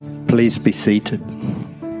Please be seated.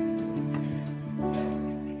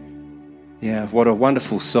 Yeah, what a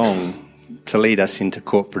wonderful song to lead us into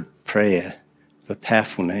corporate prayer, the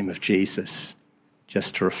powerful name of Jesus,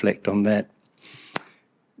 just to reflect on that.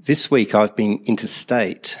 This week I've been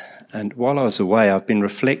interstate, and while I was away I've been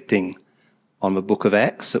reflecting on the book of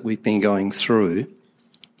Acts that we've been going through,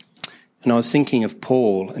 and I was thinking of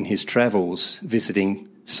Paul and his travels, visiting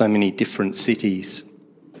so many different cities.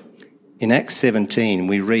 In Acts 17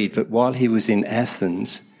 we read that while he was in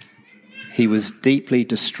Athens, he was deeply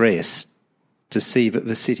distressed to see that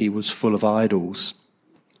the city was full of idols.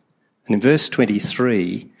 And in verse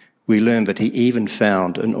 23, we learn that he even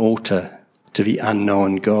found an altar to the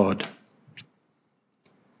unknown God.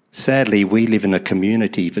 Sadly, we live in a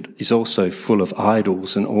community that is also full of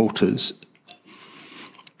idols and altars.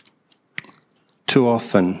 Too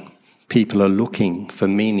often, people are looking for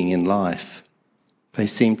meaning in life. They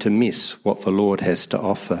seem to miss what the Lord has to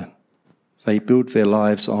offer. They build their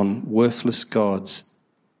lives on worthless gods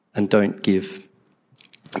and don't give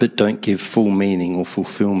full meaning or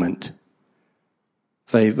fulfillment.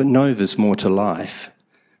 They know there's more to life,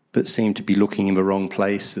 but seem to be looking in the wrong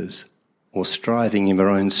places or striving in their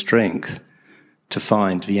own strength to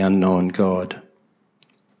find the unknown God.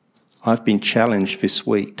 I've been challenged this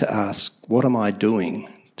week to ask, what am I doing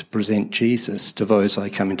to present Jesus to those I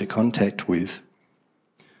come into contact with?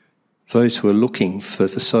 Those who are looking for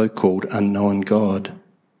the so-called unknown God.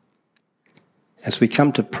 As we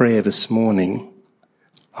come to prayer this morning,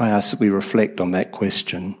 I ask that we reflect on that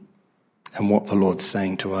question and what the Lord's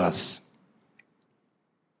saying to us.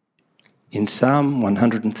 In Psalm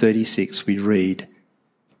 136 we read,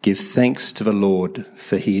 "Give thanks to the Lord,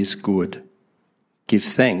 for he is good. Give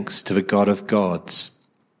thanks to the God of gods.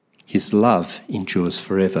 His love endures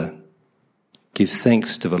forever. Give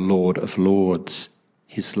thanks to the Lord of lords.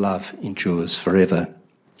 His love endures forever."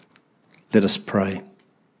 Let us pray.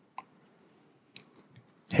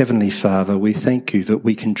 Heavenly Father, we thank you that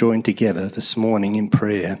we can join together this morning in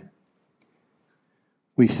prayer.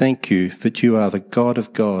 We thank you that you are the God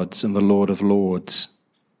of gods and the Lord of lords.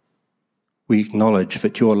 We acknowledge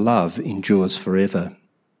that your love endures forever.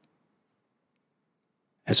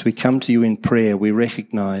 As we come to you in prayer, we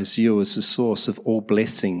recognize you as the source of all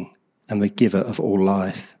blessing and the giver of all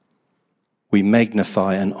life. We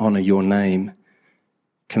magnify and honor your name,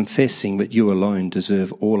 confessing that you alone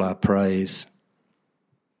deserve all our praise.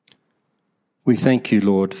 We thank you,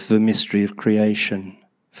 Lord, for the mystery of creation,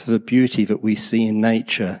 for the beauty that we see in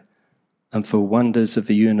nature, and for wonders of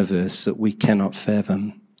the universe that we cannot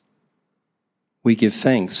fathom. We give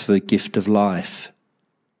thanks for the gift of life.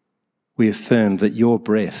 We affirm that your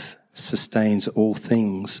breath sustains all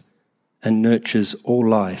things and nurtures all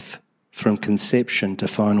life from conception to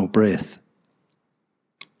final breath.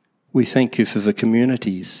 We thank you for the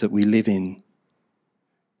communities that we live in.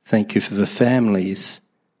 Thank you for the families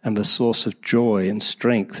and the source of joy and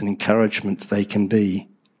strength and encouragement they can be.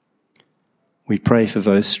 We pray for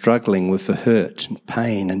those struggling with the hurt and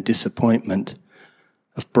pain and disappointment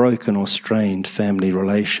of broken or strained family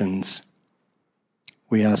relations.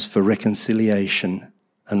 We ask for reconciliation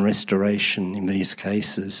and restoration in these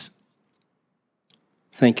cases.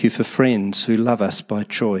 Thank you for friends who love us by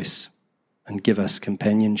choice and give us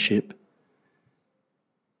companionship.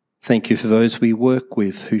 Thank you for those we work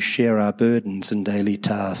with who share our burdens and daily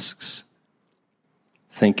tasks.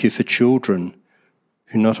 Thank you for children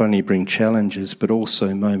who not only bring challenges but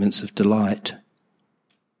also moments of delight.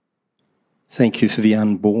 Thank you for the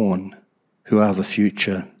unborn who are the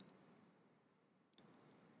future.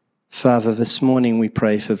 Father, this morning we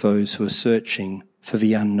pray for those who are searching for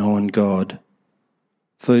the unknown God,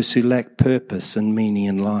 those who lack purpose and meaning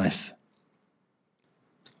in life.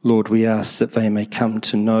 Lord, we ask that they may come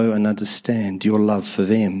to know and understand your love for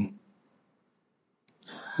them.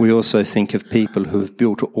 We also think of people who have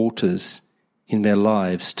built altars in their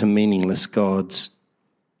lives to meaningless gods.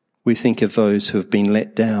 We think of those who have been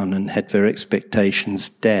let down and had their expectations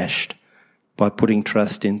dashed by putting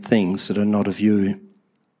trust in things that are not of you.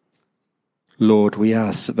 Lord, we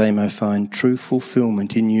ask that they may find true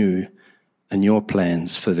fulfillment in you and your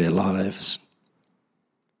plans for their lives.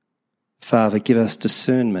 Father, give us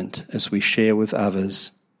discernment as we share with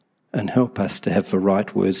others and help us to have the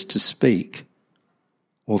right words to speak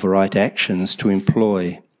or the right actions to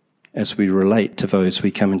employ as we relate to those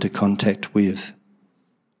we come into contact with.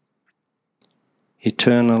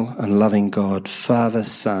 Eternal and loving God, Father,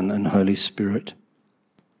 Son, and Holy Spirit,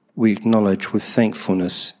 we acknowledge with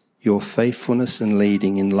thankfulness your faithfulness and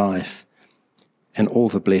leading in life and all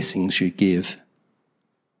the blessings you give.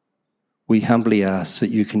 We humbly ask that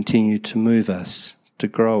you continue to move us, to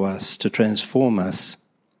grow us, to transform us,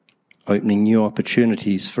 opening new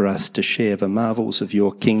opportunities for us to share the marvels of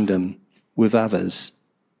your kingdom with others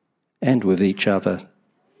and with each other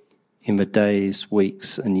in the days,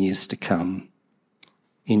 weeks and years to come.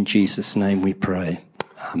 In Jesus' name we pray.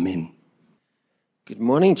 Amen. Good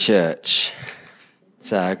morning, church.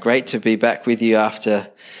 It's great to be back with you after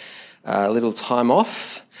a little time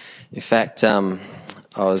off. In fact, I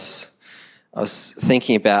was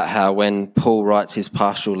thinking about how when Paul writes his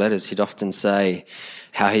pastoral letters, he'd often say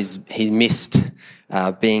how he missed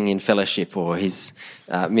being in fellowship, or he's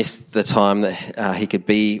missed the time that he could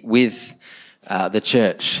be with the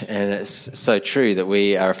church. And it's so true that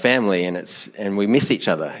we are a family, and we miss each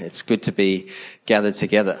other. It's good to be gathered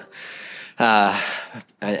together.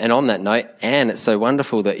 And on that note, Anne, it's so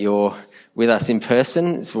wonderful that you're with us in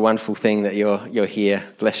person. It's a wonderful thing that you're here.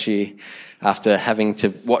 Bless you after having to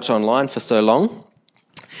watch online for so long.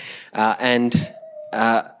 And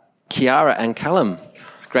Kiara and Callum,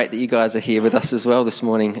 it's great that you guys are here with us as well this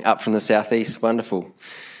morning, up from the southeast. Wonderful,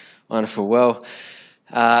 wonderful. Well,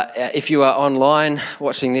 if you are online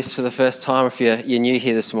watching this for the first time, if you're new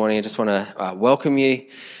here this morning, I just want to welcome you.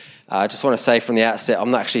 I just want to say from the outset,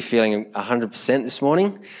 I'm not actually feeling 100% this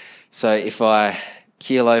morning. So if I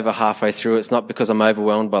keel over halfway through, it's not because I'm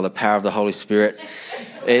overwhelmed by the power of the Holy Spirit.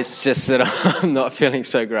 It's just that I'm not feeling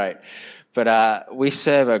so great. But we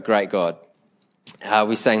serve a great God.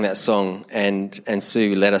 We sang that song, and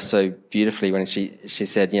Sue led us so beautifully when she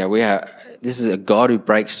said, this is a God who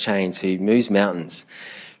breaks chains, who moves mountains,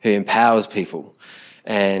 who empowers people.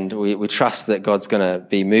 And we trust that God's going to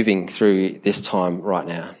be moving through this time right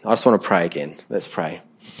now. I just want to pray again. Let's pray.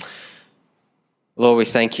 Lord, we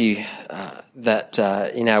thank you that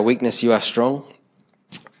in our weakness you are strong.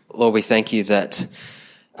 Lord, we thank you that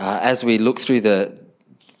as we look through the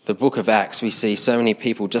book of Acts, we see so many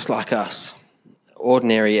people just like us,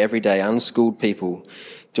 ordinary, everyday, unschooled people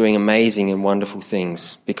doing amazing and wonderful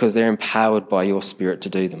things because they're empowered by your Spirit to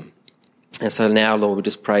do them. And so now, Lord, we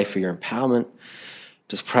just pray for your empowerment.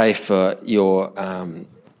 Just pray for your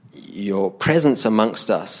presence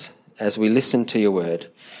amongst us as we listen to your word.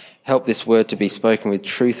 Help this word to be spoken with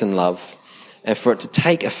truth and love, and for it to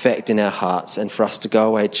take effect in our hearts and for us to go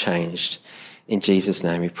away changed. In Jesus'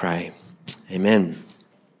 name we pray. Amen.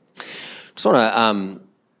 Just want to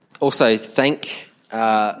also thank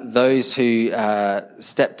those who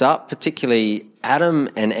stepped up, particularly Adam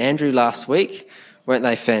and Andrew last week. Weren't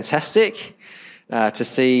they fantastic? To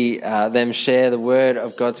see them share the word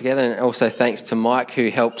of God together. And also thanks to Mike, who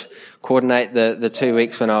helped coordinate the 2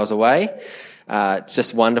 weeks when I was away.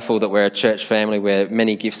 Just wonderful that we're a church family where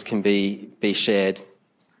many gifts can be shared.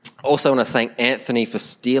 Also want to thank Anthony for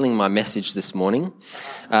stealing my message this morning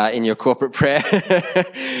in your corporate prayer.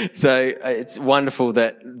 So it's wonderful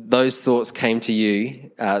that those thoughts came to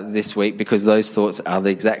you this week, because those thoughts are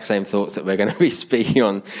the exact same thoughts that we're going to be speaking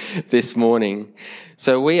on this morning.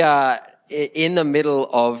 So we are in the middle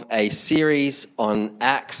of a series on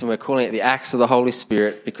Acts, and we're calling it the Acts of the Holy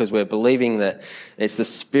Spirit, because we're believing that it's the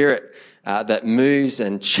Spirit that moves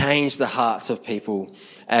and changed the hearts of people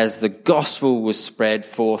as the gospel was spread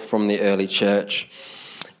forth from the early church.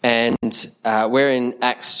 And we're in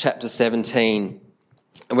Acts chapter 17.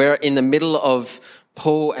 We're in the middle of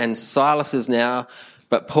Paul and Silas's now,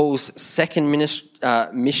 but Paul's second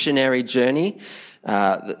missionary journey.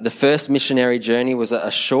 The first missionary journey was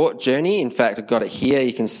a short journey. In fact, I've got it here.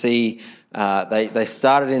 You can see they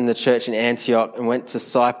started in the church in Antioch and went to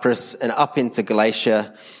Cyprus and up into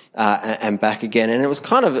Galatia and back again. And it was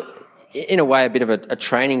kind of, in a way, a bit of a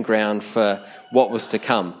training ground for what was to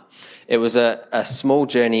come. It was a small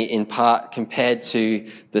journey in part compared to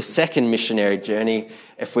the second missionary journey,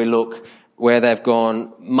 if we look where they've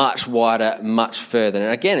gone much wider, much further.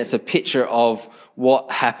 And again, it's a picture of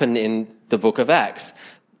what happened in the book of Acts.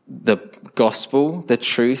 The gospel, the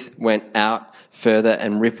truth, went out further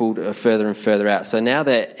and rippled further and further out. So now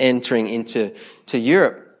they're entering into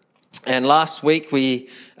Europe. And last week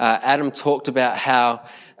Adam talked about how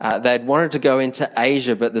they'd wanted to go into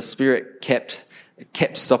Asia, but the Spirit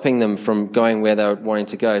kept stopping them from going where they were wanting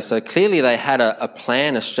to go. So clearly they had a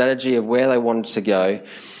plan, a strategy of where they wanted to go.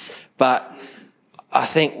 But I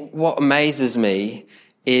think what amazes me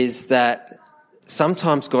is that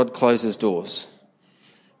sometimes God closes doors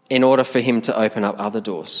in order for him to open up other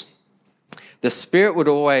doors. The Spirit would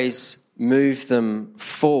always move them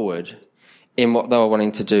forward in what they were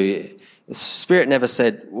wanting to do. The Spirit never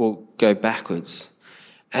said, well, go backwards.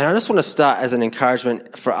 And I just want to start as an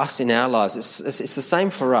encouragement for us in our lives. It's the same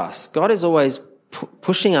for us. God is always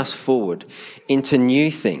pushing us forward into new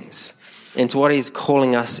things, into what he's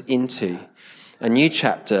calling us into. A new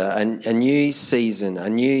chapter, a new season, a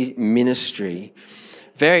new ministry.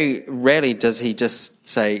 very rarely does he just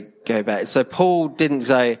say, go back. So Paul didn't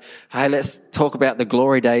say, hey, let's talk about the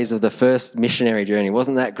glory days of the first missionary journey.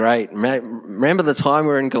 Wasn't that great? Remember the time we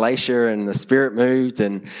were in Galatia and the Spirit moved?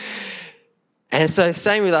 And so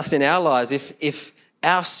same with us in our lives. If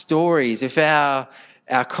our stories, if our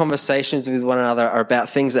conversations with one another are about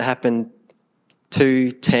things that happened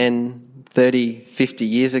 2, 10, 30, 50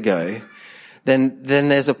 years ago, then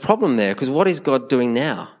there's a problem there, because what is God doing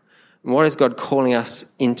now? What is God calling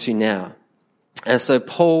us into now? And so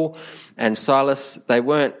Paul and Silas, they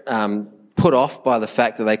weren't put off by the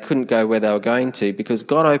fact that they couldn't go where they were going to, because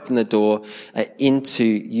God opened the door into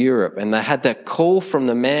Europe, and they had that call from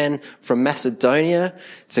the man from Macedonia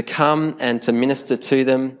to come and to minister to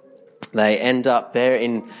them. They end up there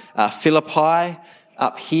in Philippi,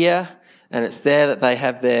 up here, and it's there that they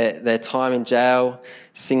have their time in jail,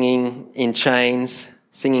 singing in chains,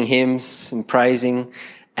 singing hymns and praising.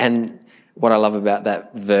 And what I love about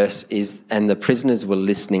that verse is, and the prisoners were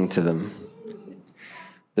listening to them.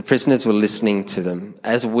 The prisoners were listening to them.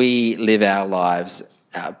 As we live our lives,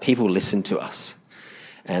 people listen to us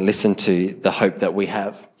and listen to the hope that we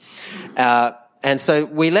have. And so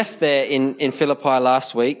we left there in Philippi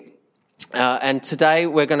last week. And today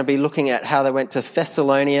we're going to be looking at how they went to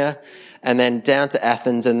Thessalonica and then down to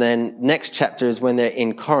Athens, and then next chapter is when they're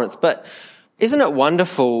in Corinth. But isn't it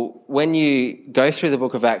wonderful when you go through the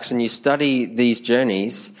book of Acts and you study these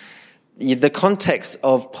journeys, the context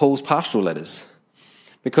of Paul's pastoral letters?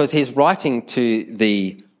 Because he's writing to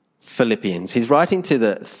the Philippians, he's writing to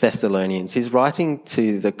the Thessalonians, he's writing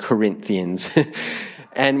to the Corinthians.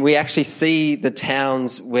 And we actually see the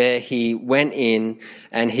towns where he went in,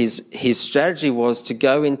 and his strategy was to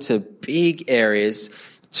go into big areas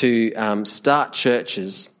to start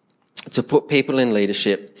churches, to put people in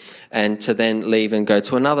leadership, and to then leave and go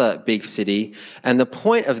to another big city. And the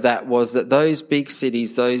point of that was that those big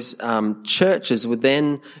cities, those churches would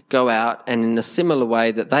then go out and in a similar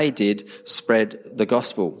way that they did, spread the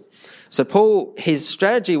gospel. So Paul, his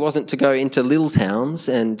strategy wasn't to go into little towns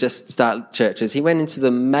and just start churches. He went into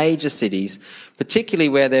the major cities, particularly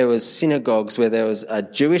where there was synagogues, where there was a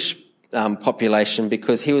Jewish population,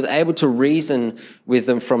 because he was able to reason with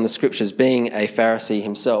them from the scriptures, being a Pharisee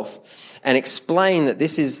himself, and explain that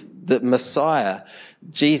this is the Messiah,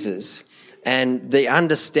 Jesus. And the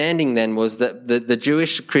understanding then was that the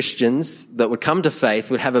Jewish Christians that would come to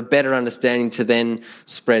faith would have a better understanding to then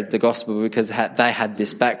spread the gospel, because they had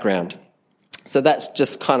this background. So that's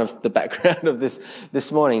just kind of the background of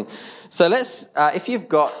this morning. So let's, if you've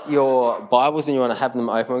got your Bibles and you want to have them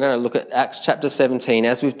open, we're going to look at Acts chapter 17.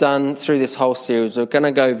 As we've done through this whole series, we're going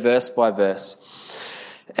to go verse by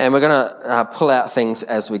verse. And we're going to pull out things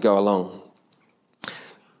as we go along.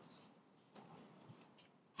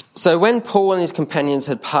 So when Paul and his companions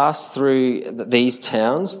had passed through these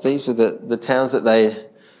towns, these were the towns that they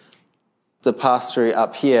passed through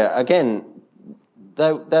up here. Again,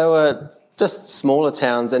 they were just smaller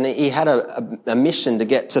towns, and he had a mission to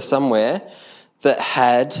get to somewhere that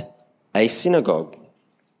had a synagogue.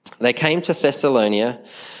 They came to Thessalonica,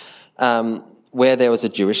 where there was a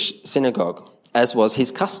Jewish synagogue, as was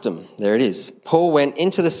his custom. There it is. Paul went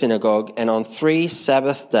into the synagogue, and on 3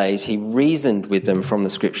 Sabbath days he reasoned with them from the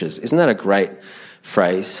scriptures. Isn't that a great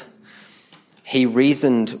phrase? He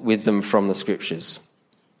reasoned with them from the scriptures.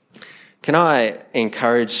 Can I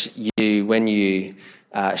encourage you, when you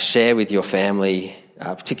share with your family,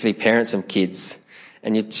 particularly parents of kids,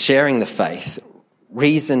 and you're sharing the faith,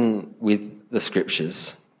 reason with the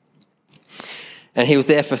scriptures. And he was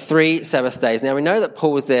there for 3 Sabbath days. Now, we know that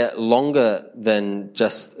Paul was there longer than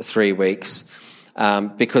just 3 weeks,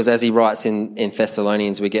 because as he writes in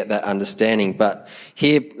Thessalonians, we get that understanding. But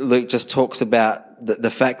here Luke just talks about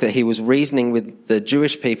the fact that he was reasoning with the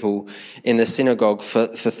Jewish people in the synagogue for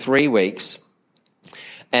 3 weeks.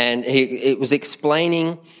 And it was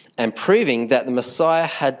explaining and proving that the Messiah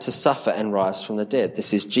had to suffer and rise from the dead.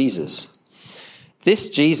 This is Jesus. This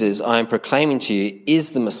Jesus I am proclaiming to you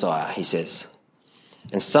is the Messiah, he says.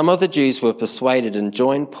 And some of the Jews were persuaded and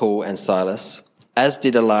joined Paul and Silas, as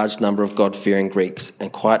did a large number of God-fearing Greeks and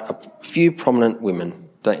quite a few prominent women.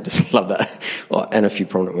 Don't you just love that? And a few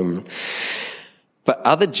prominent women. But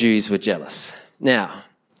other Jews were jealous. Now,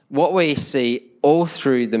 what we see all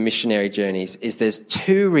through the missionary journeys is there's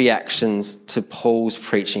 2 reactions to Paul's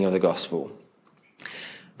preaching of the gospel.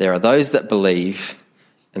 There are those that believe,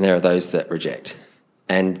 and there are those that reject.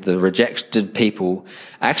 And the rejected people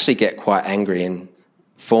actually get quite angry and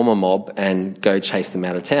form a mob and go chase them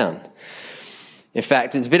out of town. In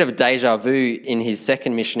fact, it's a bit of a deja vu in his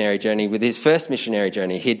second missionary journey. With his first missionary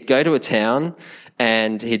journey, he'd go to a town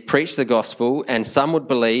and he'd preach the gospel, and some would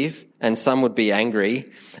believe and some would be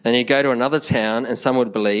angry. And he'd go to another town and some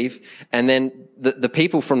would believe. And then the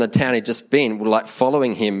people from the town he'd just been were like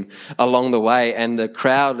following him along the way, and the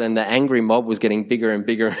crowd and the angry mob was getting bigger and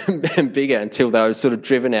bigger and bigger until they were sort of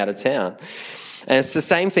driven out of town. And it's the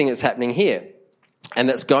same thing that's happening here. And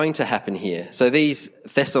that's going to happen here. So these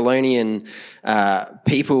Thessalonian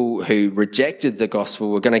people who rejected the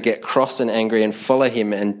gospel were going to get cross and angry and follow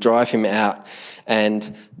him and drive him out.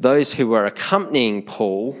 And those who were accompanying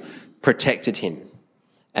Paul protected him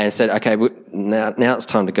and said, okay, now it's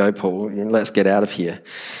time to go, Paul. Let's get out of here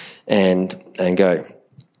and go.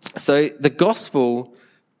 So the gospel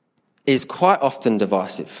is quite often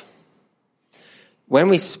divisive. When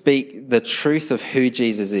we speak the truth of who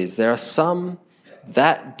Jesus is, there are some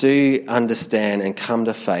that do understand and come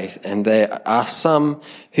to faith, and there are some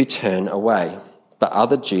who turn away. But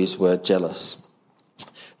other Jews were jealous.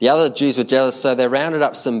 The other Jews were jealous, so they rounded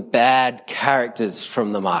up some bad characters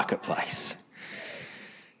from the marketplace.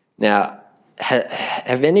 Now,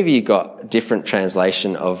 have any of you got a different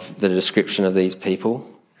translation of the description of these people?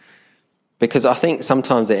 Because I think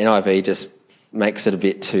sometimes the NIV just makes it a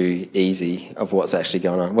bit too easy of what's actually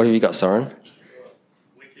going on. What have you got, Soren?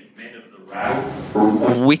 Wicked men of the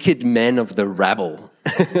rabble. Wicked men of the rabble.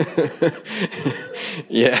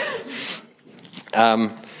 Yeah.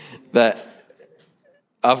 But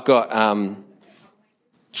I've got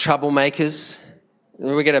troublemakers.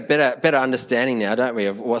 We get a better understanding now, don't we,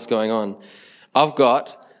 of what's going on. I've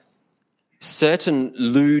got certain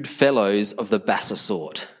lewd fellows of the basser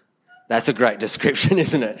sort. That's a great description,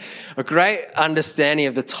 isn't it? A great understanding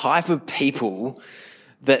of the type of people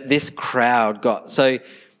that this crowd got. So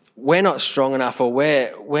we're not strong enough, or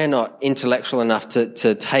we're not intellectual enough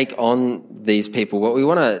to take on these people. Well, we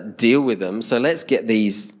want to deal with them. So let's get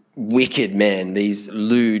these wicked men, these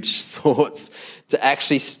lewd sorts, to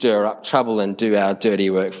actually stir up trouble and do our dirty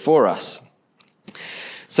work for us.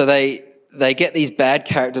 So they get these bad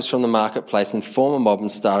characters from the marketplace and form a mob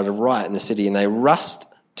and started a riot in the city, and they rushed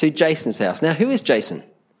to Jason's house. Now, who is Jason?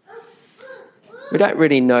 We don't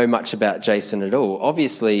really know much about Jason at all.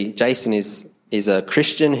 Obviously, Jason is a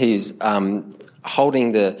Christian who's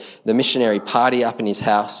holding the missionary party up in his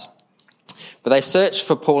house. But they searched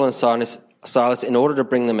for Paul and Silas in order to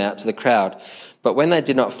bring them out to the crowd. But when they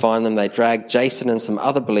did not find them, they dragged Jason and some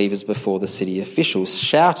other believers before the city officials,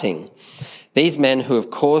 shouting, "These men who have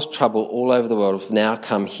caused trouble all over the world have now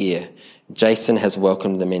come here. Jason has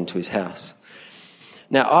welcomed them into his house."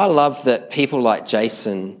 Now, I love that people like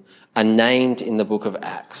Jason are named in the book of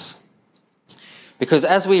Acts. Because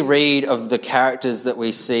as we read of the characters that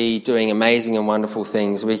we see doing amazing and wonderful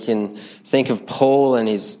things, we can think of Paul and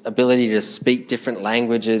his ability to speak different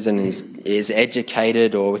languages and is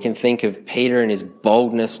educated, or we can think of Peter and his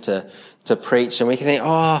boldness to preach, and we can think,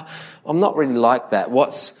 oh, I'm not really like that.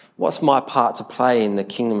 What's my part to play in the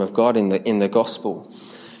kingdom of God, in the gospel?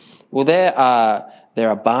 Well, there are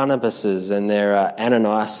Barnabases and there are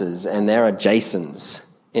Ananiases and there are Jasons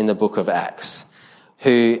in the book of Acts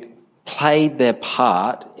who played their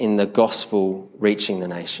part in the gospel reaching the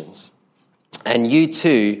nations. And you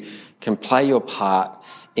too can play your part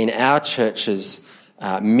in our church's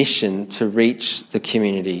mission to reach the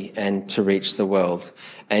community and to reach the world.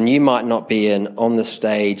 And you might not be an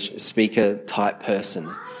on-the-stage speaker type person,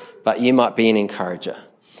 but you might be an encourager,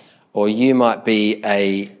 or you might be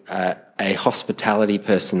a hospitality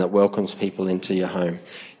person that welcomes people into your home.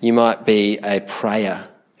 You might be a prayer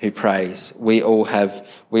who prays. We all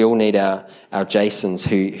need our Jasons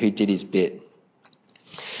who did his bit.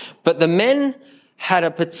 But the men had a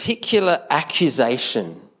particular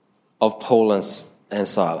accusation of Paul and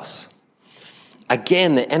Silas.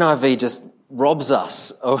 Again, the NIV just robs us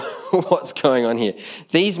of what's going on here.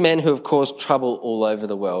 These men who have caused trouble all over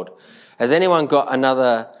the world. Has anyone got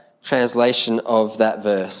another translation of that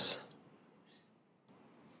verse?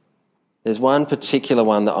 There's one particular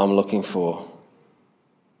one that I'm looking for.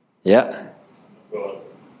 Yeah. Well,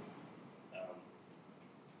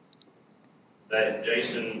 that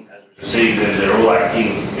Jason has received them, they're all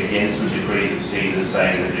acting against the decrees of Caesar,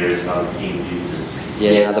 saying that there is no King Jesus.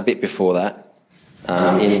 Yeah, the bit before that,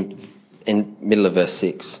 in middle of verse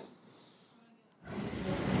 6.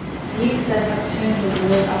 These that have turned the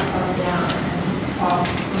world upside down and are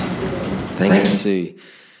unfools. Thank you, Sue.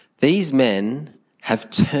 These men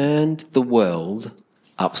have turned the world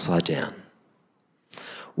upside down.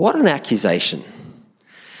 What an accusation.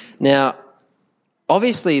 Now,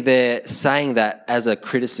 obviously they're saying that as a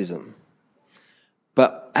criticism,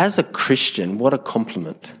 but as a Christian, what a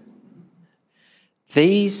compliment.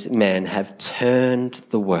 These men have turned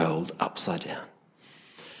the world upside down.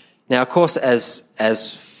 Now, of course,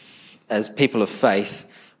 as people of faith,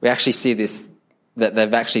 we actually see this, that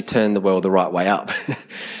they've actually turned the world the right way up.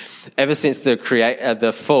 Ever since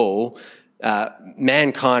the fall,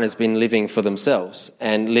 mankind has been living for themselves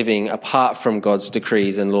and living apart from God's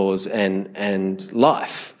decrees and laws and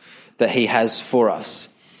life that he has for us,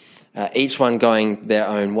 each one going their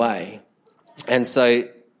own way. And so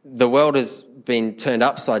the world has been turned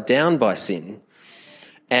upside down by sin.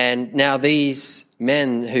 And now these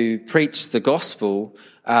men who preach the gospel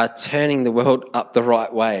are turning the world up the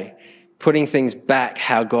right way, putting things back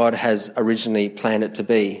how God has originally planned it to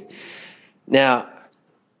be. Now,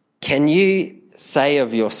 can you say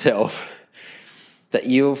of yourself that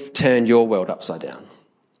you've turned your world upside down?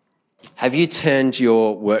 Have you turned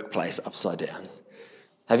your workplace upside down?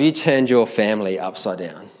 Have you turned your family upside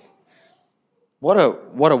down? What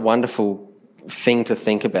a wonderful thing to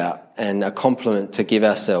think about, and a compliment to give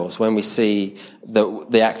ourselves when we see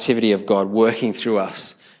the activity of God working through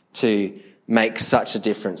us to make such a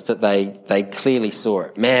difference that they clearly saw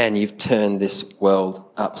it. Man, you've turned this world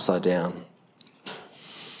upside down.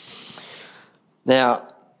 Now,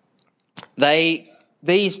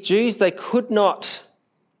 these Jews, they could not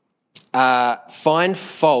find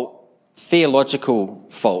theological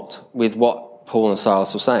fault with what Paul and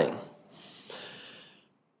Silas were saying.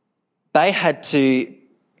 They had to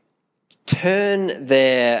turn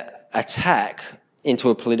their attack into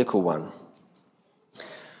a political one.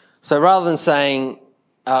 So rather than saying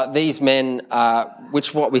these men,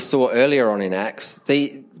 which what we saw earlier on in Acts,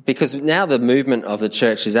 because now the movement of the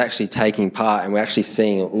church is actually taking part, and we're actually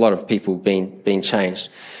seeing a lot of people being changed.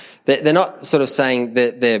 They're not sort of saying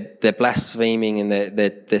that they're blaspheming and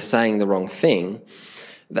they're saying the wrong thing.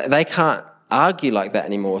 They can't argue like that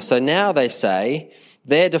anymore. So now they say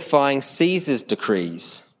they're defying Caesar's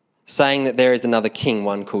decrees, saying that there is another king,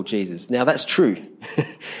 one called Jesus. Now that's true.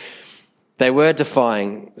 They were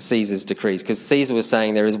defying Caesar's decrees because Caesar was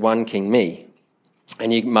saying there is one king, me,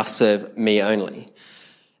 and you must serve me only.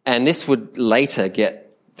 And this would later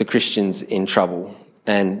get the Christians in trouble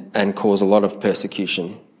and cause a lot of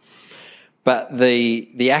persecution. But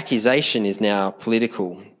the accusation is now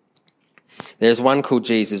political. There's one called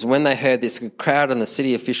Jesus. When they heard this, the crowd and the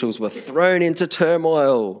city officials were thrown into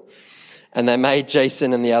turmoil, and they made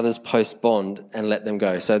Jason and the others post bond and let them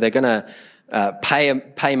go. So they're going to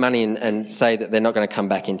pay money and say that they're not going to come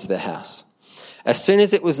back into their house. As soon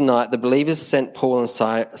as it was night, the believers sent Paul and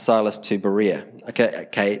Silas to Berea.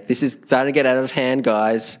 Okay, this is starting to get out of hand,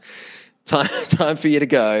 guys. Time for you to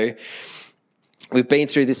go. We've been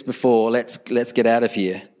through this before. Let's get out of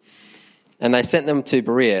here. And they sent them to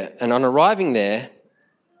Berea. And on arriving there,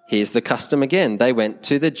 here's the custom again. They went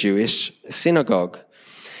to the Jewish synagogue.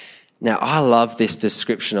 Now, I love this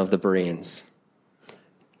description of the Bereans.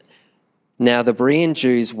 Now, the Berean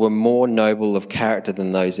Jews were more noble of character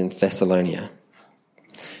than those in Thessalonica,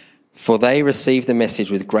 for they received the message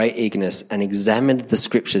with great eagerness and examined the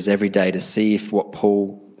scriptures every day to see if what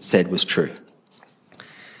Paul said was true.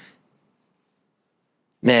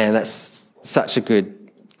 Man, that's such a good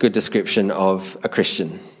description of a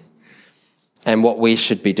Christian. And what we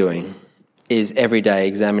should be doing is every day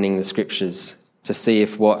examining the scriptures to see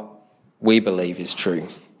if what we believe is true.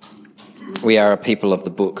 We are a people of the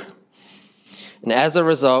book. And as a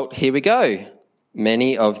result, here we go.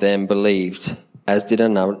 Many of them believed, as did a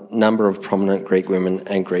number of prominent Greek women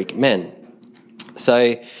and Greek men.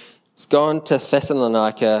 So it's gone to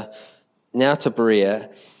Thessalonica, now to Berea,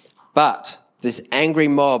 but this angry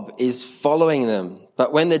mob is following them.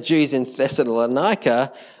 But when the Jews in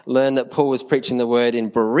Thessalonica learned that Paul was preaching the word in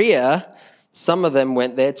Berea, some of them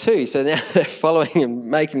went there too. So now they're following and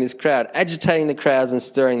making this crowd, agitating the crowds and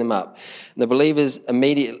stirring them up. And the believers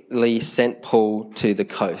immediately sent Paul to the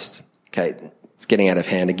coast. Okay, it's getting out of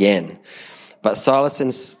hand again. But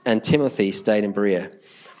Silas and Timothy stayed in Berea.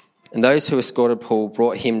 And those who escorted Paul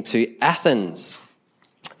brought him to Athens.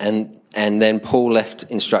 And then Paul left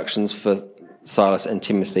instructions for Silas and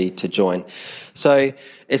Timothy to join. So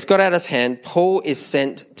it's got out of hand. Paul is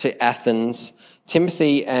sent to Athens.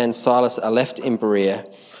 Timothy and Silas are left in Berea.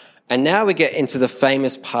 And now we get into the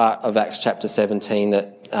famous part of Acts chapter 17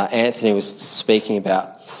 that Anthony was speaking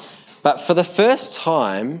about. But for the first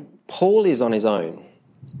time, Paul is on his own.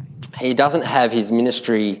 He doesn't have his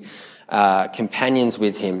ministry companions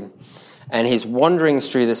with him. And he's wandering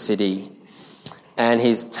through the city. And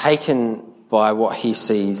he's taken by what he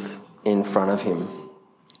sees in front of him.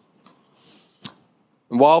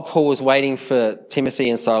 While Paul was waiting for Timothy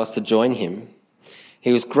and Silas to join him,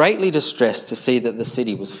 he was greatly distressed to see that the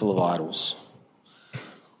city was full of idols.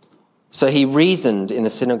 So he reasoned in the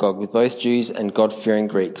synagogue with both Jews and God-fearing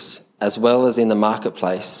Greeks, as well as in the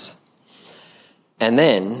marketplace, And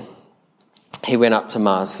then he went up to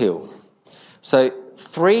Mars Hill. So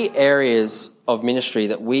 3 areas of ministry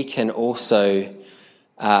that we can also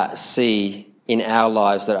see in our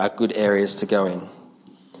lives that are good areas to go in.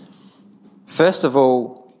 First of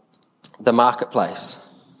all, the marketplace.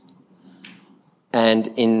 And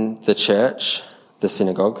in the church, the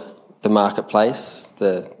synagogue, the marketplace,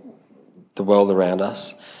 the world around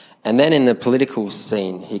us. And then in the political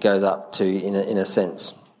scene he goes up to in a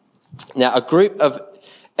sense. Now, a group of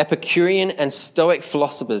Epicurean and Stoic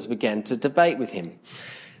philosophers began to debate with him.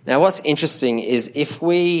 Now, what's interesting is if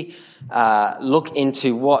we look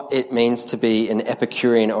into what it means to be an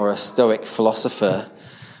Epicurean or a Stoic philosopher,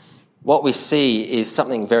 what we see is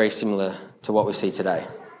something very similar to what we see today.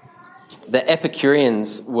 The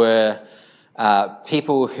Epicureans were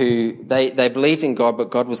people who, they believed in God, but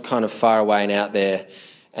God was kind of far away and out there,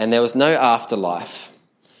 and there was no afterlife.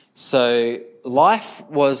 So life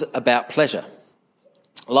was about pleasure.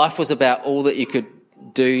 Life was about all that you could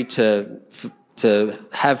do to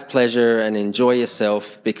have pleasure and enjoy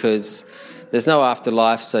yourself, because there's no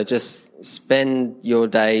afterlife, so just spend your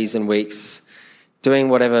days and weeks doing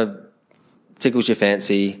whatever tickles your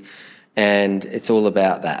fancy, and it's all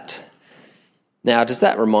about that. Now, does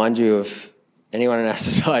that remind you of anyone in our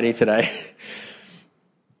society today?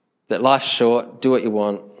 That life's short, do what you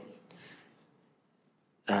want,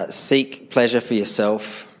 seek pleasure for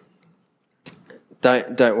yourself,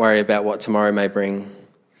 don't worry about what tomorrow may bring.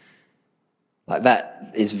 Like,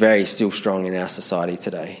 that is very still strong in our society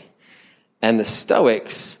today. And the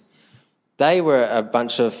Stoics, they were a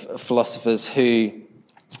bunch of philosophers who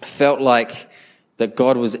felt like that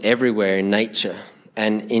God was everywhere in nature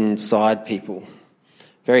and inside people.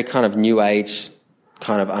 Very kind of New Age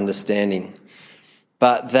kind of understanding.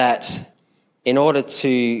 But that in order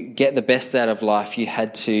to get the best out of life, you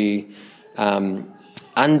had to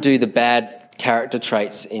undo the bad character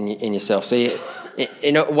traits in yourself. So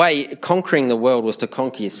in a way, conquering the world was to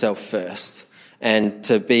conquer yourself first, and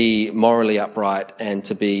to be morally upright and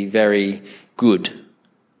to be very good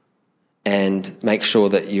and make sure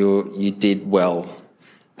that you did well.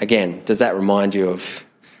 Again, does that remind you of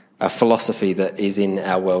a philosophy that is in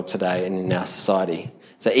our world today and in our society?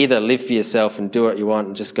 So either live for yourself and do what you want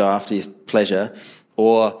and just go after your pleasure,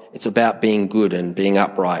 or it's about being good and being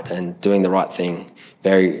upright and doing the right thing.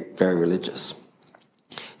 Very, very religious.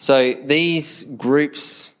 So these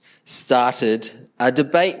groups started a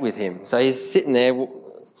debate with him. So he's sitting there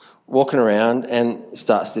walking around and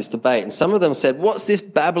starts this debate. And some of them said, what's this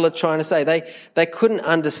babbler trying to say? They couldn't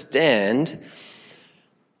understand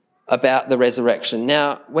about the resurrection.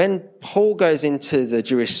 Now, when Paul goes into the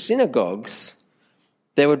Jewish synagogues,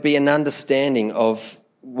 there would be an understanding of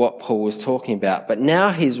what Paul was talking about. But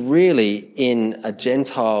now he's really in a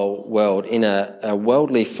Gentile world, in a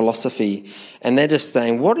worldly philosophy, and they're just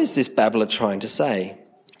saying, what is this babbler trying to say?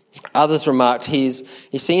 Others remarked he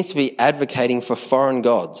seems to be advocating for foreign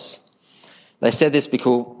gods. They said this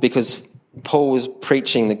because Paul was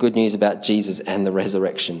preaching the good news about Jesus and the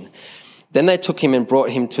resurrection. Then they took him and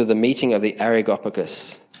brought him to the meeting of the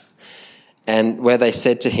Areopagus, and where they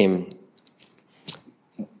said to him,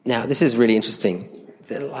 now this is really interesting.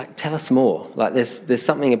 They're like, tell us more. Like, there's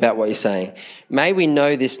something about what you're saying. May we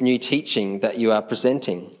know this new teaching that you are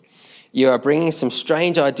presenting. You are bringing some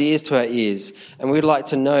strange ideas to our ears, and we'd like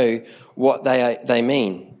to know what they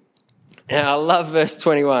mean. Now, I love verse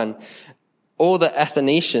 21. All the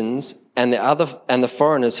Athanasians and the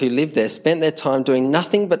foreigners who lived there spent their time doing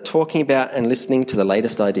nothing but talking about and listening to the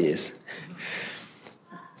latest ideas.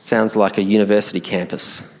 Sounds like a university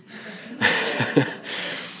campus.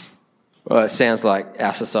 Well, it sounds like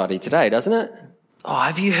our society today, doesn't it? Oh,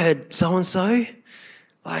 have you heard so-and-so?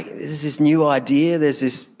 Like, there's this new idea, there's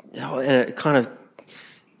this, and it kind of,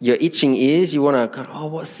 your itching ears, you want to,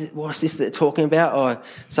 what's this they're talking about? Or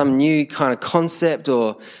some new kind of concept,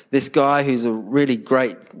 or this guy who's a really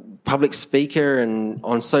great public speaker and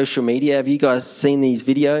on social media. Have you guys seen these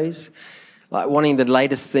videos? Like, wanting the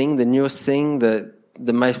latest thing, the newest thing, the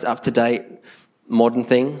most up-to-date modern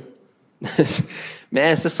thing.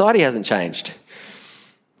 Man, society hasn't changed.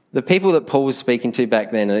 The people that Paul was speaking to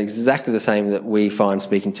back then are exactly the same that we find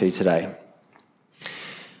speaking to today.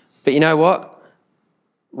 But you know what?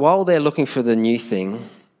 While they're looking for the new thing,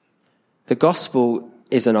 the gospel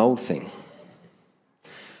is an old thing.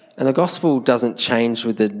 And the gospel doesn't change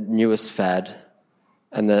with the newest fad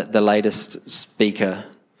and the latest speaker.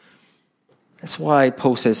 That's why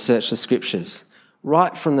Paul says, search the scriptures.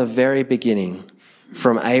 Right from the very beginning,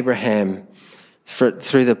 from Abraham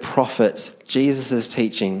through the prophets, Jesus'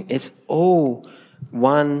 teaching, it's all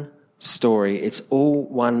one story. It's all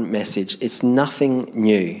one message. It's nothing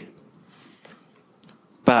new.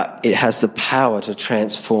 but it has the power to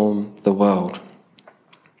transform the world.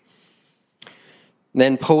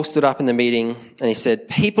 Then Paul stood up in the meeting and he said,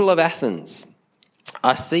 "People of Athens,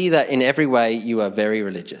 I see that in every way you are very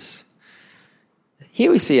religious." Here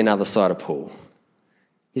we see another side of Paul.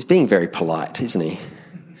 He's being very polite, isn't he?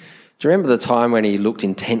 Do you remember the time when he looked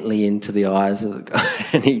intently into the eyes of the guy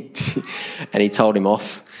and he told him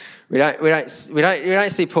off? We don't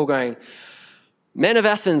see Paul going, "Men of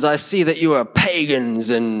Athens, I see that you are pagans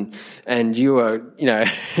and you are,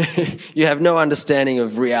 you have no understanding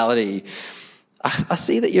of reality. I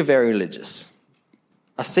see that you're very religious.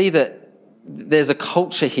 I see that there's a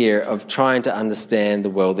culture here of trying to understand the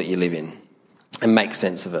world that you live in and make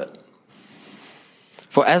sense of it.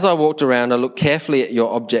 For as I walked around, I looked carefully at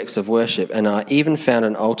your objects of worship, and I even found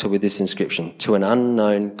an altar with this inscription, 'To an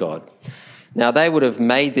unknown God.'" Now, they would have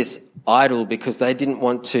made this idol because they didn't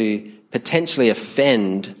want to potentially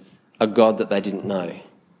offend a God that they didn't know.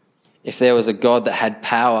 If there was a God that had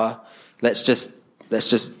power, let's just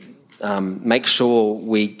make sure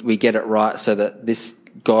we get it right so that this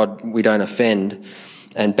God we don't offend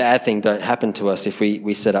and bad things don't happen to us if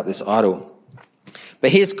we set up this idol.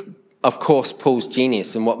 But here's, of course, Paul's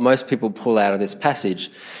genius, and what most people pull out of this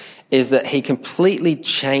passage is that he completely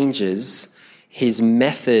changes his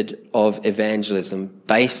method of evangelism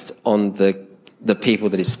based on the people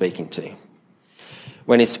that he's speaking to.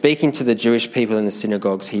 When he's speaking to the Jewish people in the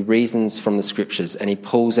synagogues, he reasons from the scriptures and he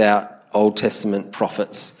pulls out Old Testament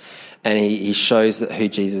prophets and he shows that who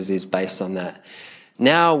Jesus is based on that.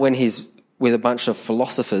 Now, when he's with a bunch of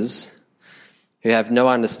philosophers who have no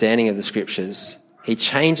understanding of the scriptures, he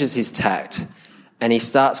changes his tact and he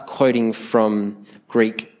starts quoting from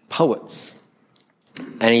Greek poets.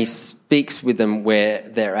 And he speaks with them where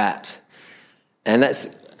they're at. And that's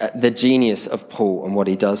the genius of Paul and what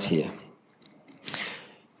he does here.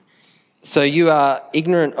 "So you are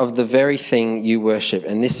ignorant of the very thing you worship,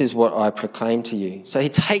 and this is what I proclaim to you." So he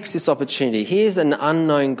takes this opportunity. Here's an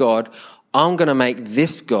unknown God. I'm going to make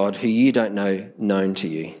this God who you don't know known to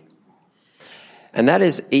you. And that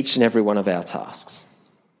is each and every one of our tasks.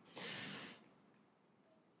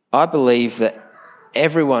 I believe that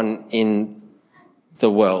everyone in the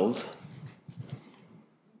world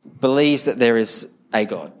believes that there is a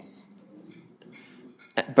God,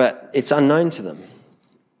 but it's unknown to them.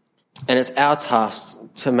 And it's our task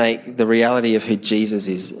to make the reality of who Jesus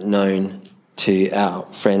is known to our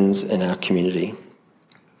friends and our community.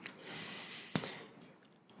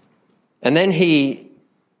 And then he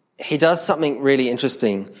does something really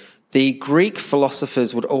interesting. The Greek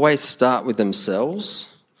philosophers would always start with themselves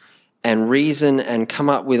and reason and come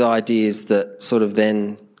up with ideas that sort of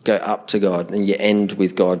then go up to God, and you end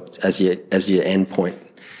with God as your end point.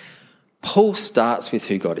 Paul starts with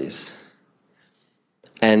who God is.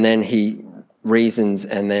 And then he reasons,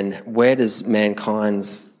 and then where does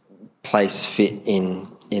mankind's place fit in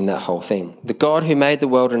that whole thing? "The God who made the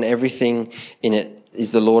world and everything in it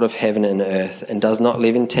is the Lord of heaven and earth, and does not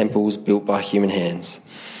live in temples built by human hands.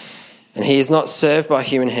 And he is not served by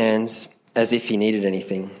human hands as if he needed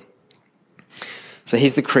anything." So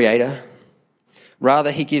he's the creator.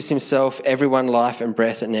 Rather, he gives himself, everyone, life and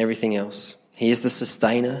breath and everything else. He is the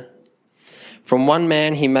sustainer. From one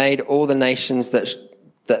man he made all the nations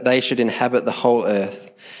that they should inhabit the whole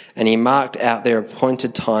earth, and he marked out their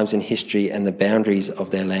appointed times in history and the boundaries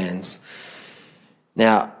of their lands.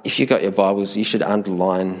 Now, if you've got your Bibles, you should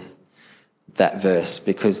underline that verse,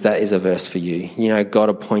 because that is a verse for you. You know, God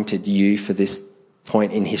appointed you for this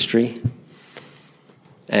point in history,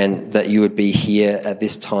 and that you would be here at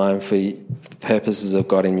this time for the purposes of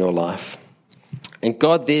God in your life. And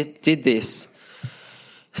God did this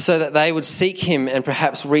so that they would seek him and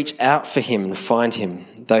perhaps reach out for him and find him,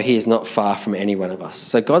 though he is not far from any one of us.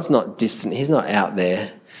 So God's not distant. He's not out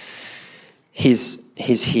there. He's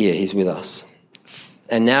here. He's with us.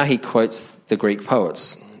 And now he quotes the Greek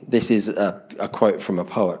poets. This is a quote from a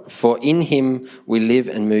poet. "For in him we live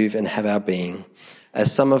and move and have our being.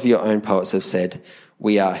 As some of your own poets have said,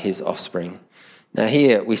 we are his offspring." Now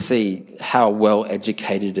here we see how well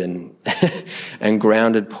educated and and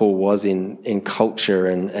grounded Paul was in culture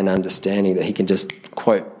and understanding, that he can just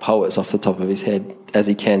quote poets off the top of his head as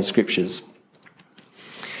he can scriptures.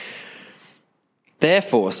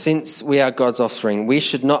 "Therefore, since we are God's offspring, we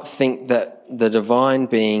should not think that the divine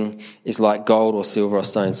being is like gold or silver or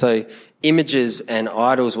stone." So images and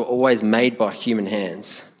idols were always made by human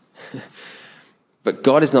hands. But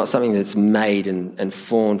God is not something that's made and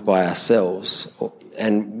formed by ourselves.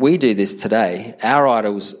 And we do this today. Our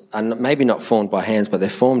idols are maybe not formed by hands, but they're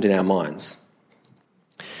formed in our minds.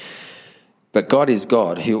 But God is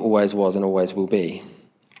God, who always was and always will be.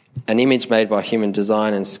 an image made by human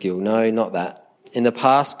design and skill. No, not that. In the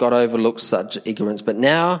past, God overlooked such ignorance, but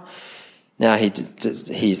now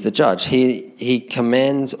he's the judge. He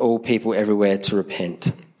commands all people everywhere to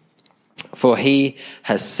repent. For he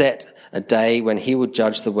has set a day when he will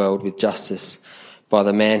judge the world with justice by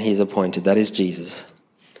the man he has appointed, that is Jesus.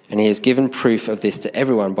 And he has given proof of this to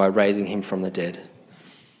everyone by raising him from the dead.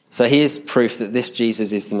 So here's proof that this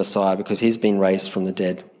Jesus is the Messiah because he's been raised from the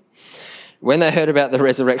dead. When they heard about the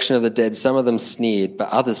resurrection of the dead, some of them sneered, but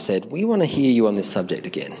others said, "We want to hear you on this subject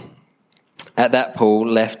again." At that, Paul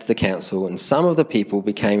left the council, and some of the people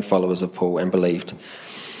became followers of Paul and believed.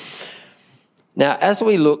 Now, as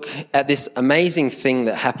we look at this amazing thing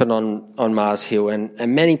that happened on Mars Hill, and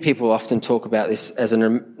many people often talk about this as an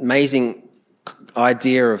amazing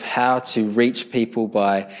idea of how to reach people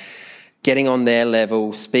by getting on their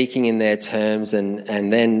level, speaking in their terms,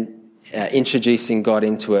 and then introducing God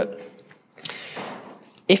into it.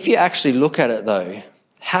 If you actually look at it, though,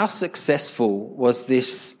 how successful was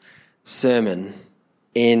this sermon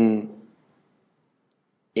in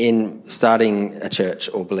starting a church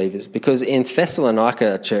or believers? Because in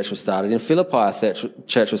Thessalonica, a church was started. In Philippi, a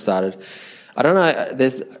church was started. I don't know,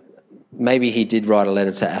 maybe he did write a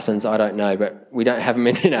letter to Athens, I don't know, but we don't have them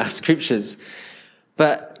in our scriptures.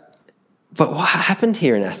 But what happened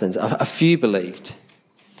here in Athens? A few believed.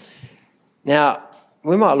 Now,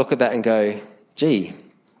 we might look at that and go, gee,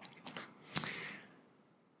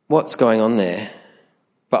 what's going on there?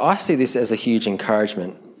 But I see this as a huge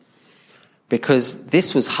encouragement because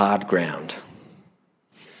this was hard ground.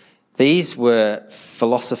 These were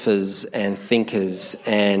philosophers and thinkers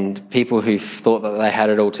and people who thought that they had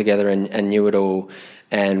it all together and knew it all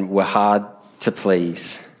and were hard to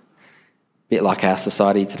please. A bit like our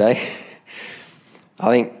society today.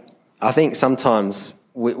 I think sometimes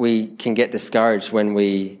we can get discouraged when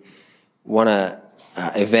we want to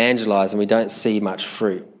evangelise and we don't see much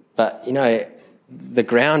fruit. But, you know, the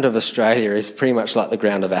ground of Australia is pretty much like the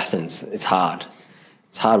ground of Athens. It's hard.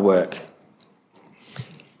 It's hard work.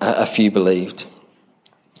 A few believed.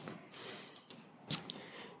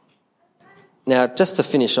 Now, just to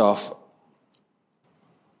finish off,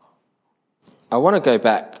 I want to go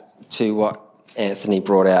back to what Anthony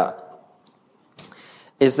brought out,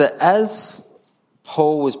 is that as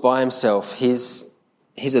Paul was by himself, he's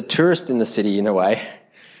a tourist in the city in a way,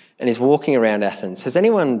 and he's walking around Athens. Has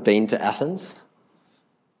anyone been to Athens?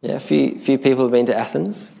 Yeah, a few people have been to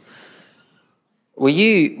Athens. Were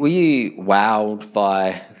you wowed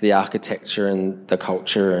by the architecture and the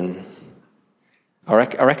culture? And I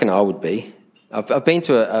reckon I would be. I've been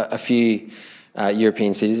to a few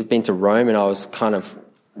European cities. I've been to Rome, and I was kind of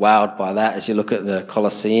wowed by that as you look at the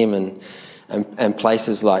Colosseum and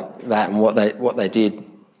places like that and what they did.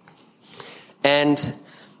 And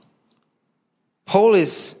Paul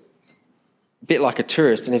is a bit like a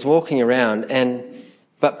tourist, and he's walking around,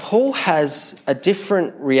 but Paul has a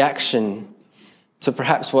different reaction to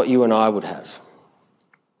perhaps what you and I would have.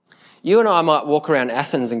 You and I might walk around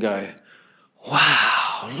Athens and go,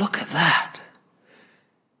 "Wow, look at that.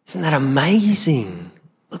 Isn't that amazing?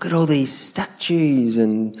 Look at all these statues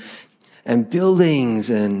and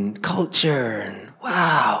buildings and culture, and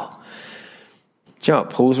wow." Do you know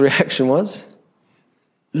what Paul's reaction was?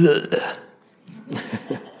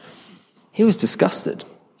 He was disgusted.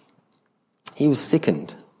 He was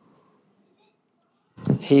sickened.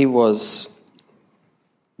 He was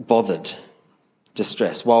bothered,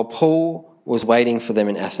 distressed. While Paul was waiting for them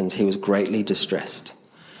in Athens, he was greatly distressed.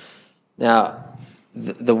 Now,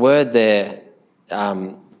 the word there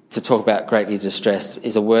to talk about greatly distressed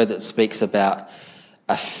is a word that speaks about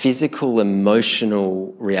a physical,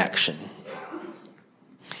 emotional reaction.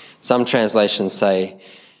 Some translations say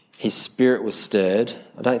his spirit was stirred.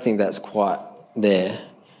 I don't think that's quite there.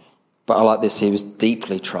 But I like this, he was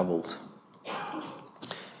deeply troubled.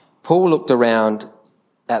 Paul looked around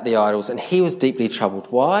at the idols and he was deeply troubled.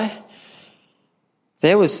 Why?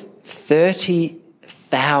 There was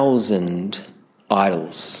 30,000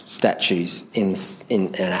 idols, statues in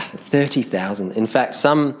Athens. 30,000. In fact,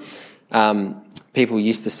 some people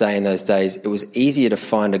used to say in those days it was easier to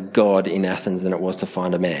find a god in Athens than it was to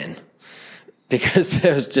find a man, because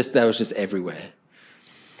they was just everywhere.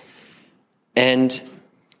 And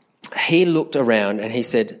he looked around and he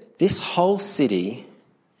said, this whole city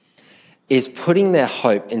is putting their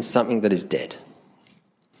hope in something that is dead.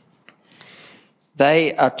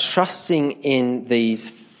 They are trusting in these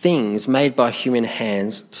things made by human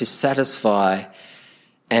hands to satisfy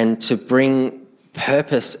and to bring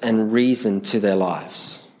purpose and reason to their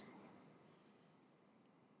lives.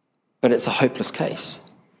 But it's a hopeless case.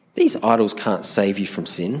 These idols can't save you from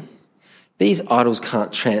sin. These idols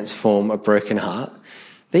can't transform a broken heart.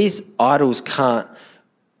 These idols can't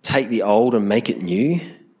take the old and make it new.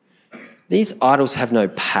 These idols have no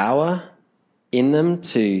power in them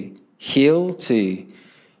to heal, to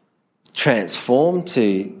transform,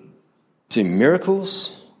 to do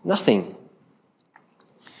miracles. Nothing.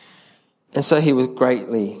 And so he was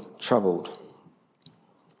greatly troubled.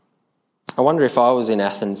 I wonder if I was in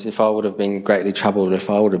Athens, if I would have been greatly troubled, if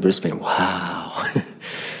I would have just been, wow.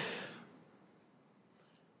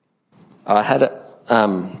 I had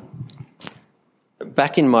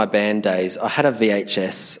back in my band days, I had a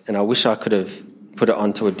VHS, and I wish I could have put it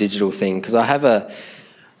onto a digital thing, because I have a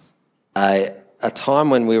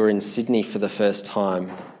time when we were in Sydney for the first time,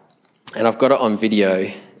 and I've got it on video,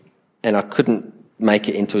 and I couldn't make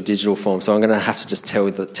it into a digital form, so I'm going to have to just tell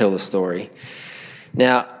the story.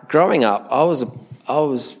 Now, growing up, I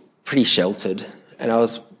was pretty sheltered, and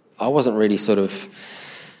I wasn't really sort of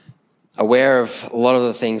aware of a lot of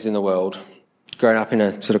the things in the world, growing up in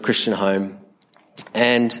a sort of Christian home.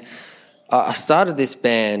 And I started this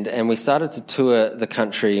band, and we started to tour the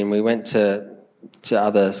country, and we went to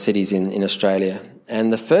other cities in Australia.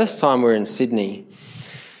 And the first time we were in Sydney,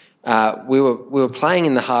 we were playing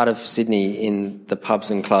in the heart of Sydney in the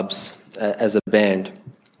pubs and clubs as a band.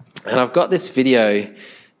 And I've got this video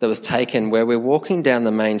that was taken where we're walking down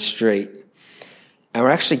the main street, and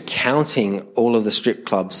we're actually counting all of the strip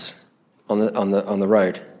clubs on the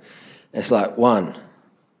road. It's like 1,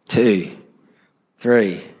 2,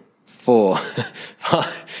 3, 4,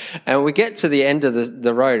 5. And we get to the end of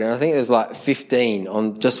the road, and I think there's like 15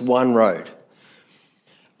 on just one road.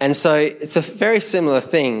 And so it's a very similar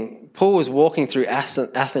thing. Paul was walking through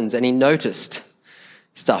Athens, and he noticed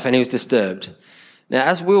stuff, and he was disturbed. Now,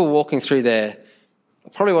 as we were walking through there, I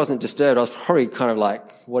probably wasn't disturbed. I was probably kind of like,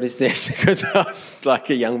 what is this? Because I was like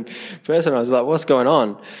a young person. I was like, what's going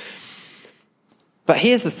on? But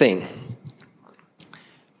here's the thing.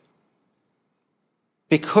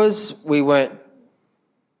 Because we weren't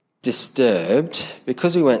disturbed,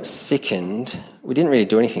 because we weren't sickened, we didn't really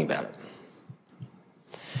do anything about it.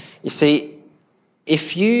 You see,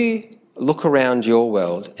 if you look around your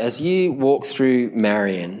world, as you walk through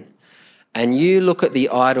Marion, and you look at the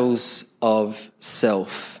idols of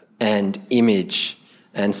self and image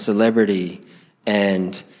and celebrity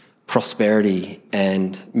and prosperity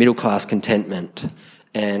and middle-class contentment,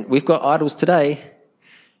 and we've got idols today.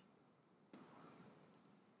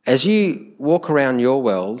 As you walk around your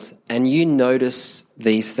world and you notice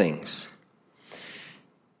these things,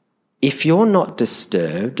 if you're not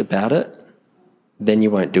disturbed about it, then you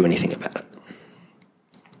won't do anything about it.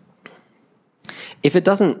 If it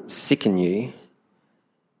doesn't sicken you,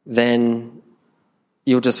 then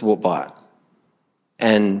you'll just walk by it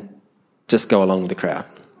and just go along with the crowd.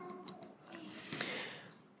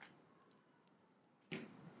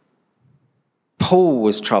 Paul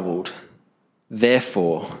was troubled.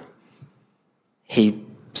 Therefore, he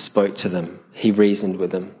spoke to them. He reasoned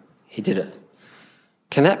with them. He did it.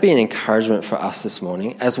 Can that be an encouragement for us this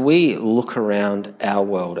morning? As we look around our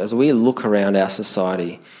world, as we look around our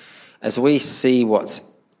society, as we see what's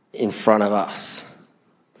in front of us,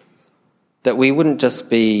 that we wouldn't just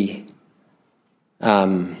be,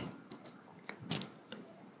 there's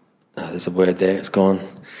a word there, it's gone,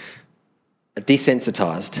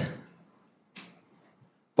 desensitized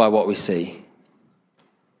by what we see,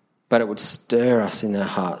 but it would stir us in our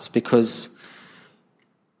hearts, because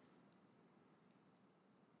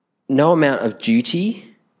no amount of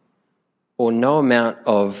duty or no amount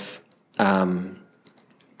of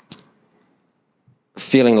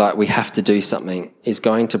feeling like we have to do something is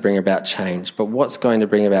going to bring about change. But what's going to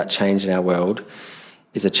bring about change in our world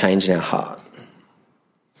is a change in our heart,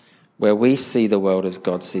 where we see the world as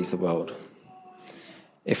God sees the world.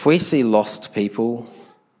 If we see lost people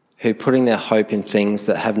who are putting their hope in things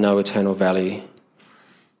that have no eternal value,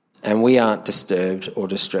 and we aren't disturbed or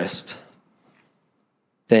distressed,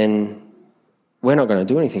 then we're not going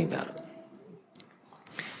to do anything about it.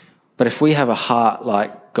 But if we have a heart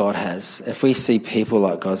like God has, if we see people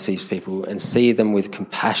like God sees people and see them with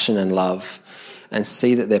compassion and love and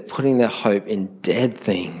see that they're putting their hope in dead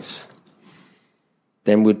things,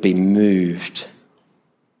 then we'd be moved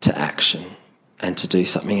to action and to do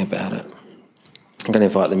something about it. I'm going to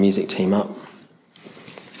invite the music team up.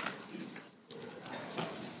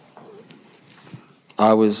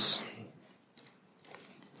 I was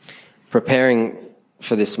preparing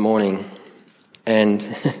for this morning, and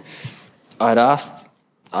I'd asked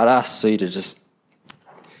Sue to just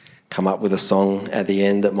come up with a song at the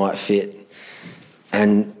end that might fit.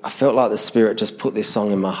 And I felt like the Spirit just put this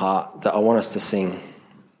song in my heart that I want us to sing.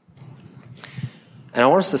 And I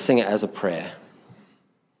want us to sing it as a prayer.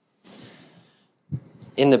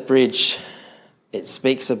 In the bridge, it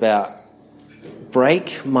speaks about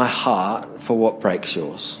break my heart for what breaks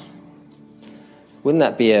yours. Wouldn't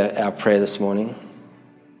that be our prayer this morning?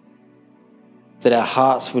 That our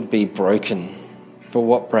hearts would be broken for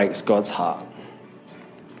what breaks God's heart.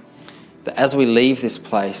 That as we leave this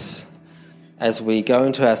place, as we go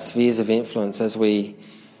into our spheres of influence, as we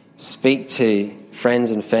speak to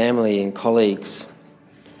friends and family and colleagues,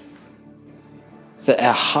 that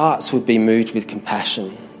our hearts would be moved with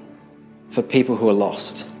compassion for people who are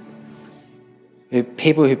lost,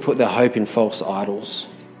 people who put their hope in false idols,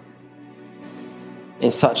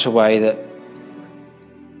 in such a way that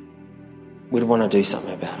we'd want to do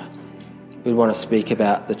something about it. We'd want to speak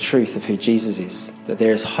about the truth of who Jesus is, that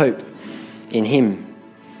there is hope in him,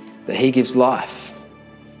 that he gives life,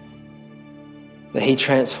 that he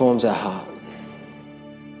transforms our heart,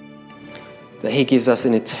 that he gives us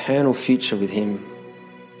an eternal future with him.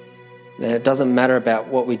 That it doesn't matter about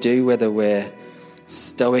what we do, whether we're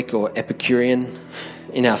Stoic or Epicurean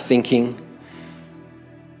in our thinking.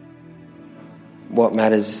 What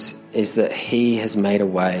matters is that he has made a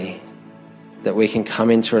way that we can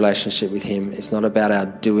come into relationship with him. It's not about our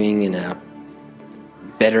doing and our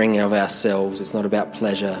bettering of ourselves. It's not about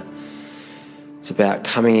pleasure. It's about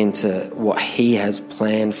coming into what he has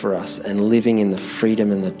planned for us and living in the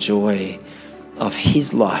freedom and the joy of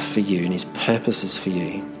his life for you and his purposes for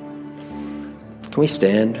you. Can we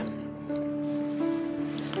stand?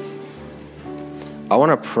 I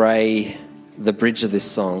want to pray the bridge of this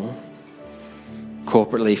song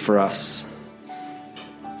corporately for us,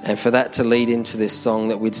 and for that to lead into this song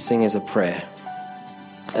that we'd sing as a prayer,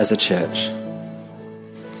 as a church.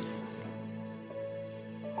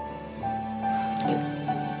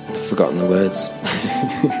 I've forgotten the words.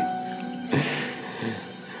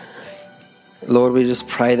 Lord, we just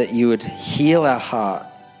pray that you would heal our heart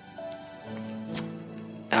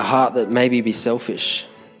that maybe be selfish,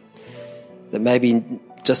 that maybe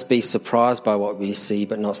just be surprised by what we see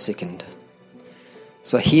but not sickened.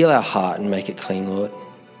 So heal our heart and make it clean, Lord.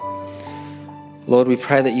 Lord, we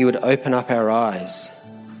pray that you would open up our eyes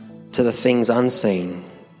to the things unseen,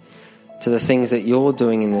 to the things that you're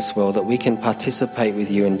doing in this world that we can participate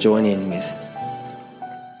with you and join in with.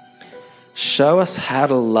 Show us how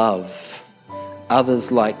to love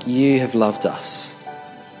others like you have loved us.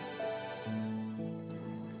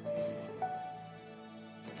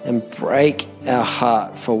 And break our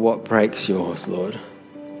heart for what breaks yours, Lord.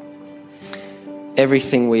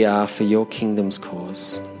 Everything we are for your kingdom's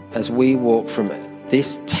cause, as we walk from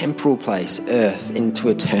this temporal place, earth, into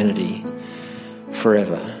eternity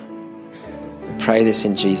forever. We pray this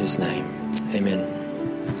in Jesus' name. Amen.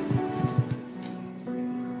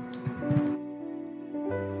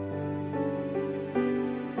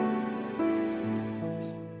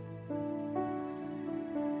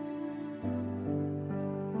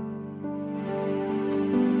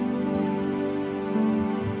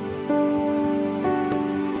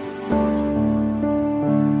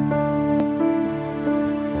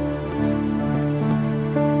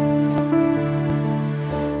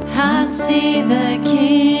 I see the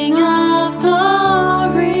King of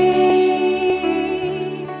Glory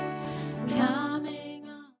coming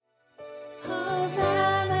up.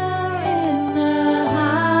 Hosanna in the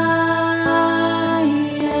highest.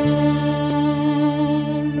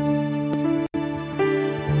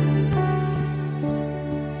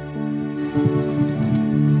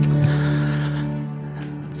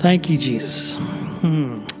 Thank you, Jesus.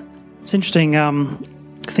 It's interesting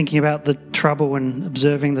thinking about the trouble and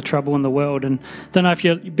observing the trouble in the world. And I don't know if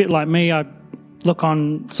you're a bit like me, I look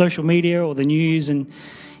on social media or the news and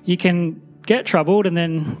you can get troubled and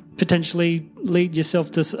then potentially lead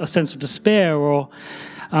yourself to a sense of despair. Or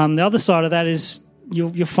the other side of that is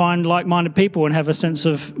you'll find like-minded people and have a sense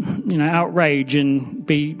of, outrage and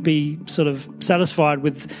be sort of satisfied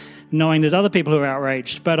with knowing there's other people who are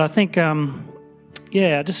outraged. But I think,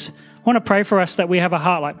 I just want to pray for us that we have a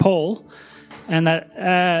heart like Paul, and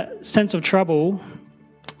that sense of trouble,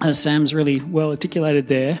 as Sam's really well articulated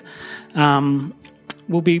there,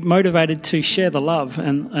 will be motivated to share the love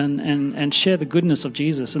and share the goodness of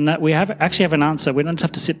Jesus, and that we actually have an answer. We don't just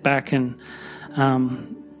have to sit back and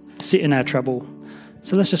sit in our trouble.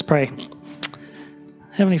 So let's just pray.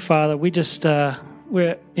 Heavenly Father, we just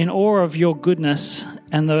we're in awe of your goodness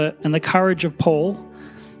and the courage of Paul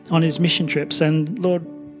on his mission trips. And Lord,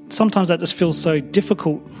 sometimes that just feels so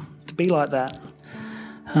difficult to be like that.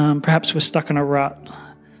 Perhaps we're stuck in a rut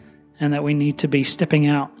and that we need to be stepping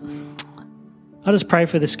out. I just pray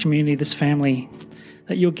for this community, this family,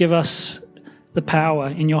 that you'll give us the power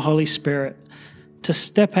in your Holy Spirit to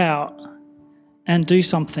step out and do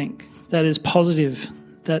something that is positive,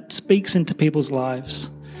 that speaks into people's lives,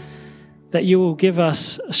 that you will give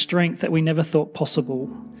us a strength that we never thought possible,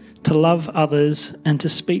 to love others and to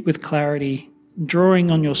speak with clarity,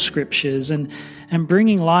 drawing on your scriptures and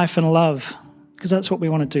bringing life and love, because that's what we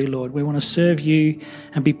want to do, Lord. We want to serve you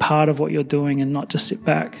and be part of what you're doing and not just sit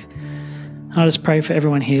back. I just pray for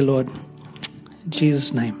everyone here, Lord. In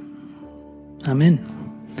Jesus' name. Amen.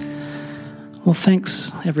 Well,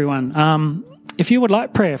 thanks, everyone. If you would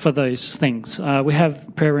like prayer for those things, we have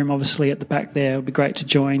a prayer room obviously at the back there. It would be great to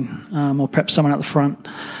join, or perhaps someone at the front.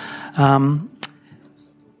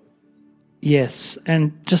 Yes,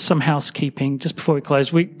 and just some housekeeping just before we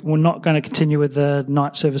close. We're not going to continue with the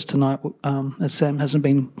night service tonight, as Sam hasn't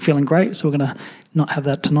been feeling great, so we're going to not have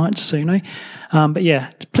that tonight, just so you know. But yeah,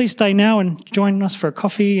 please stay now and join us for a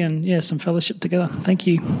coffee and some fellowship together. Thank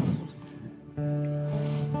you.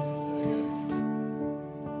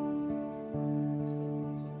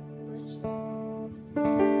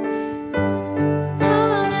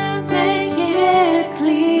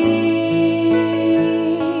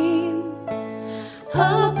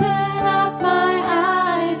 Open up my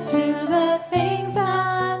eyes to the things